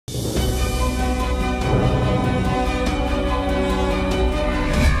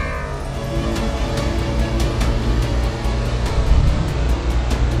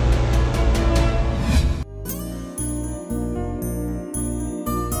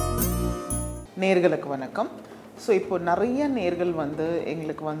நேர்களுக்கு வணக்கம். ஸோ இப்போ நிறைய நேர்கள் வந்து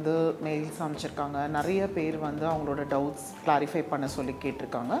எங்களுக்கு வந்து மெயில்ஸ் அனுப்பிச்சிருக்காங்க. நிறைய பேர் வந்து அவங்களோட டவுட்ஸ் கிளாரிஃபை பண்ண சொல்லி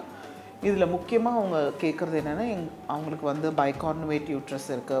கேட்டிருக்காங்க. இதில் முக்கியமாக அவங்க கேட்குறது என்னென்னா, அவங்களுக்கு வந்து பைகார்னுவேட் யூட்ரஸ்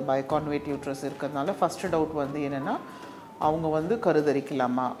இருக்குது. பைகார்னுவேட் யூட்ரஸ் இருக்கிறதுனால ஃபஸ்ட்டு டவுட் வந்து என்னென்னா, அவங்க வந்து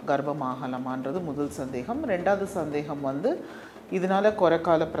கருதரிக்கலாமா, கர்ப்பமாகலாமான்றது முதல் சந்தேகம். ரெண்டாவது சந்தேகம் வந்து இதனால்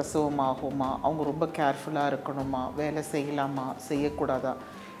குறைக்கால பிரசவம் ஆகுமா, அவங்க ரொம்ப கேர்ஃபுல்லாக இருக்கணுமா, வேலை செய்யலாமா, செய்யக்கூடாதா,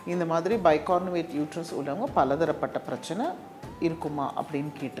 இந்த மாதிரி பைகார்னுவேட் யூட்ரஸ் உள்ளவங்க பலதரப்பட்ட பிரச்சனை இருக்குமா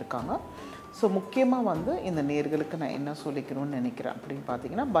அப்படின்னு கேட்டிருக்காங்க. ஸோ முக்கியமாக வந்து இந்த நேர்களுக்கு நான் என்ன சொல்லிக்கணும்னு நினைக்கிறேன் அப்படின்னு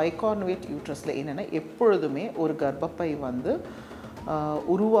பார்த்தீங்கன்னா, பைகார்னுவேட் யூட்ரஸில் என்னென்னா, எப்பொழுதுமே ஒரு கர்ப்பப்பை வந்து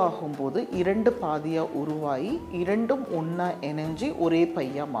உருவாகும் போது 2 பாதியாக உருவாகி 2ம் ஒன்றா இணைஞ்சி ஒரே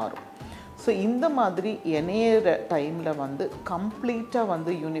பையாக மாறும். ஸோ இந்த மாதிரி இணையிற டைமில் வந்து கம்ப்ளீட்டாக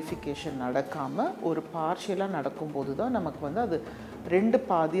வந்து யூனிஃபிகேஷன் நடக்காமல் ஒரு பார்ஷியலாக நடக்கும்போது தான் நமக்கு வந்து அது 2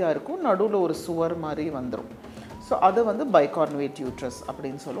 பாதியாக இருக்கும், நடுவில் ஒரு சுவர் மாதிரி வந்துடும். ஸோ அது வந்து பைகார்னுவேட் யூட்ரஸ்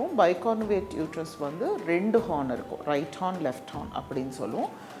அப்படின்னு சொல்லுவோம். பைகார்னுவேட் யூட்ரஸ் வந்து 2 ஹார்ன் இருக்கும், ரைட் ஹார்ன் லெஃப்ட் ஹார்ன் அப்படின்னு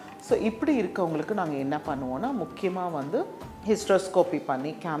சொல்லுவோம். ஸோ இப்படி இருக்கவங்களுக்கு நாங்கள் என்ன பண்ணுவோன்னா, முக்கியமாக வந்து ஹிஸ்ட்ரோஸ்கோப்பி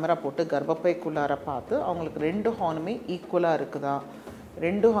பண்ணி கேமரா போட்டு கர்ப்பப்பைக்குள்ளார பார்த்து அவங்களுக்கு 2 ஹார்னுமே ஈக்குவலாக இருக்குதா,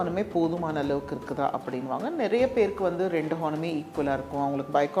 2 ஹார்னுமே போதுமான அளவுக்கு இருக்குதா அப்படின்வாங்க. நிறைய பேருக்கு வந்து 2 ஹார்னுமே ஈக்குவலாக இருக்கும்,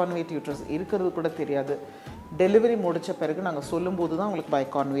 அவங்களுக்கு பைகார்னுவேட் யூட்ரஸ் இருக்கிறது கூட தெரியாது. டெலிவரி முடித்த பிறகு நாங்கள் சொல்லும்போது தான் அவங்களுக்கு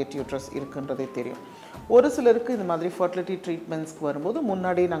பைகார்னுவேட் யூட்ரஸ் இருக்குன்றதே தெரியும். ஒரு சிலருக்கு இந்த மாதிரி ஃபர்டிலிட்டி ட்ரீட்மெண்ட்ஸ்க்கு வரும்போது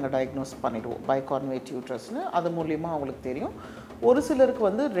முன்னாடியே நாங்கள் டயக்னோஸ் பண்ணிவிடுவோம் பைகார்னுவேட் யூட்ரஸ்னு, அது மூலியமாக அவங்களுக்கு தெரியும். ஒரு சிலருக்கு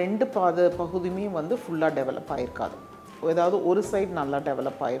வந்து 2 பகுதியுமே வந்து ஃபுல்லாக டெவலப் ஆகிருக்காது. ஏதாவது ஒரு சைடு நல்லா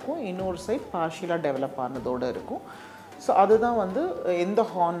டெவலப் ஆகிருக்கும், இன்னொரு சைடு பார்ஷியலாக டெவலப் ஆனதோடு இருக்கும். ஸோ அதுதான் வந்து எந்த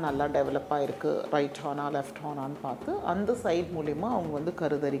ஹார்ன் நல்லா டெவலப் ஆகிருக்கு, ரைட் ஹார்னா லெஃப்ட் ஹார்னான்னு பார்த்து அந்த சைட் மூலிமா அவங்க வந்து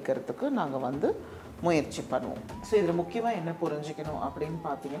கருதரிக்கிறதுக்கு நாங்கள் வந்து முயற்சி பண்ணுவோம். ஸோ இதில் முக்கியமாக என்ன புரிஞ்சுக்கணும் அப்படின்னு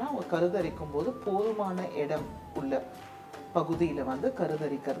பார்த்தீங்கன்னா, அவங்க கருதரிக்கும் போது போதுமான இடம் உள்ள பகுதியில் வந்து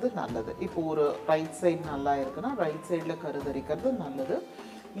கருதரிக்கிறது நல்லது. இப்போ ஒரு ரைட் சைடு நல்லா இருக்குன்னா ரைட் சைடில் கருதரிக்கிறது நல்லது.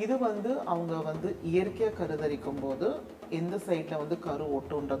 இது வந்து அவங்க வந்து இயற்கையாக கருதரிக்கும் போது எந்த சைடில் வந்து கரு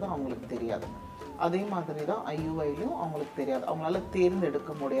ஒட்டுன்றது அவங்களுக்கு தெரியாது. அதே மாதிரி தான் IUIலையும் அவங்களுக்கு தெரியாது, அவங்களால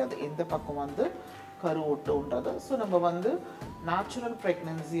தேர்ந்தெடுக்க முடியாது எந்த பக்கம் வந்து கரு ஒட்டுன்றது. ஸோ நம்ம வந்து நேச்சுரல்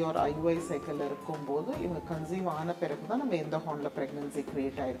ப்ரெக்னன்சி ஒரு IUI சைக்கிளில் இருக்கும்போது இவங்க கன்சீவ் ஆன பிறகு தான் நம்ம எந்த ஹார்னில் ப்ரெக்னன்சி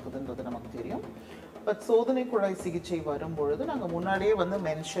க்ரியேட் ஆகிருக்குதுன்றது நமக்கு தெரியும். பட் சோதனை குழாய் சிகிச்சை வரும்பொழுது நாங்கள் முன்னாடியே வந்து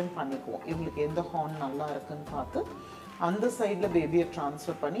மென்ஷன் பண்ணிக்குவோம், இவங்களுக்கு எந்த ஹார்ன் நல்லா இருக்குன்னு பார்த்து அந்த சைடில் பேபியை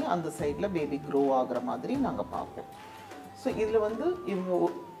ட்ரான்ஸ்ஃபர் பண்ணி அந்த சைடில் பேபி க்ரோ ஆகிற மாதிரி நாங்கள் பார்ப்போம். ஸோ இதில் வந்து இவங்க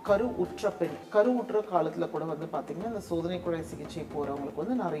கரு உற்ற காலத்தில் கூட வந்து பார்த்திங்கன்னா, இந்த சோதனை குழாய் சிகிச்சை போகிறவங்களுக்கு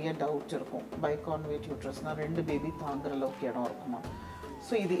வந்து நிறைய டவுட் இருக்கும். பைகார்னுவேட் யூட்ரஸ்னால் 2 பேபி தாங்குற அளவுக்கு இடம் இருக்குமா.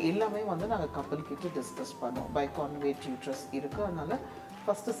 ஸோ இது எல்லாமே வந்து நாங்கள் கப்பல் கிட்ட டிஸ்கஸ் பண்ணுவோம். பைகார்னுவேட் யூட்ரஸ் இருக்குது, அதனால்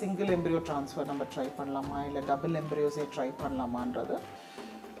ஃபஸ்ட்டு சிங்கிள் எம்ப்ரியோ ட்ரான்ஸ்ஃபர் நம்ம ட்ரை பண்ணலாமா, இல்லை டபுள் எம்ப்ரியோஸே ட்ரை பண்ணலாமான்றது.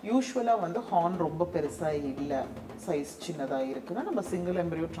 யூஸ்வலாக வந்து ஹார்ன் ரொம்ப பெருசாக இல்லை, சைஸ் சின்னதாக இருக்குன்னா நம்ம சிங்கிள்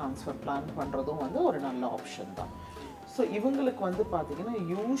எம்ப்ரியோ ட்ரான்ஸ்ஃபர் பிளான் பண்ணுறதும் வந்து ஒரு நல்ல ஆப்ஷன் தான். ஸோ இவங்களுக்கு வந்து பார்த்திங்கன்னா,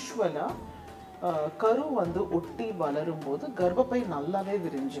 யூஸ்வலாக கரு வந்து ஒட்டி வளரும்போது கர்ப்பப்பை நல்லாவே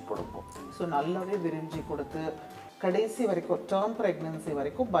விரிஞ்சு கொடுக்கும். ஸோ நல்லாவே விரிஞ்சு கொடுத்து கடைசி வரைக்கும் டேர்ம் ப்ரெக்னன்சி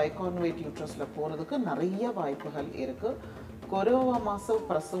வரைக்கும் பைகார்னுவேட் யூட்ரஸில் போகிறதுக்கு நிறைய வாய்ப்புகள் இருக்குது. கொரோனா மாதம்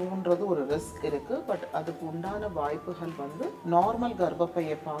பிரசவன்றது ஒரு ரிஸ்க் இருக்குது, பட் அதுக்கு உண்டான வாய்ப்புகள் வந்து நார்மல்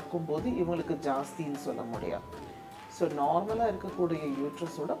கர்ப்பப்பையை பார்க்கும்போது இவங்களுக்கு ஜாஸ்தின்னு சொல்ல முடியாது. ஸோ நார்மலாக இருக்கக்கூடிய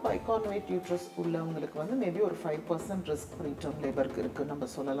யூட்ரஸோட பைகார்னுவேட் யூட்ரஸ் உள்ளவங்களுக்கு வந்து மேபி ஒரு 5% ரிஸ்க் ப்ரீடர்ம் லேபருக்கு இருக்குதுன்னு நம்ம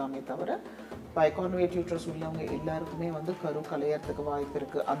சொல்லலாமே தவிர, பைகார்னுவேட் யூட்ரஸ் உள்ளவங்க எல்லாருக்குமே வந்து கரு கலையறதுக்கு வாய்ப்பு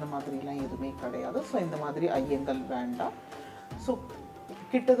இருக்குது அந்த மாதிரிலாம் எதுவுமே கிடையாது. ஸோ இந்த மாதிரி ஐயங்கள் வேண்டாம். ஸோ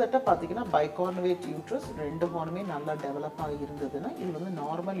கிட்டத்தட்ட பார்த்திங்கன்னா பைகார்னுவேட் யூட்ரஸ் 2 ஹார்னுமே நல்லா டெவலப் ஆகி இருந்ததுன்னா இது வந்து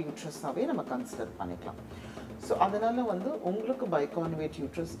நார்மல் யூட்ரஸாகவே நம்ம கன்சிடர் பண்ணிக்கலாம். ஸோ அதனால் வந்து உங்களுக்கு பைகார்னுவேட்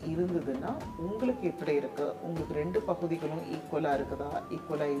யூட்ரஸ் இருந்ததுன்னா உங்களுக்கு எப்படி இருக்குது, உங்களுக்கு 2 பகுதிகளும் ஈக்குவலாக இருக்குதா,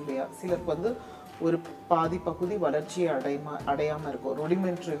 ஈக்குவலாக இல்லையா, சிலருக்கு வந்து ஒரு பாதி பகுதி வளர்ச்சியை அடையாமல் இருக்கும்,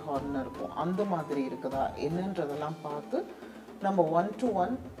 ரொடிமெண்ட்ரி ஹார்ன் இருக்கும், அந்த மாதிரி இருக்குதா என்னன்றதெல்லாம் பார்த்து நம்ம 1 to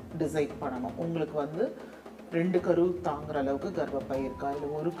 1 டிசைட் பண்ணணும். உங்களுக்கு வந்து 2 கரு தாங்குற அளவுக்கு கர்ப்பப்பை இருக்கா, இல்லை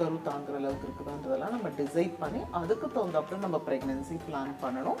ஒரு கரு தாங்குற அளவுக்கு இருக்குதான்றதெல்லாம் நம்ம டிசைட் பண்ணி அதுக்கு தகுந்தப்பறம் நம்ம ப்ரெக்னென்சி பிளான்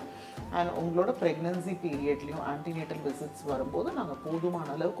பண்ணணும். அண்ட் உங்களோட ப்ரெக்னென்சி பீரியட்லேயும் ஆன்டினேட்டல் விசிட்ஸ் வரும்போது நாங்கள்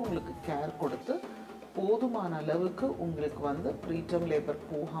போதுமான அளவுக்கு உங்களுக்கு கேர் கொடுத்து போதுமான அளவுக்கு உங்களுக்கு வந்து ப்ரீடம் லேபர்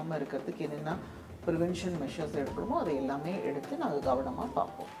போகாமல் இருக்கிறதுக்கு என்னென்ன ப்ரிவென்ஷன் மெஷர்ஸ் எடுக்கணுமோ அதை எல்லாமே எடுத்து நாங்கள் கவனமாக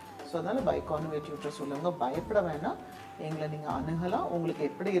பார்ப்போம். ஸோ அதனால் பைகார்னுவேட் யூட்ரஸ் உள்ளவங்க பயப்பட வேணாம், எங்களை நீங்கள் அணுகலாம். உங்களுக்கு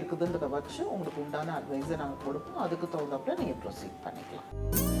எப்படி இருக்குதுன்றதை வச்சு உங்களுக்கு உண்டான அட்வைஸை நாங்கள் கொடுப்போம், அதுக்கு தகுந்தப்பல நீங்கள் ப்ரொசீட்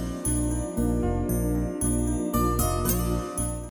பண்ணிக்கலாம்.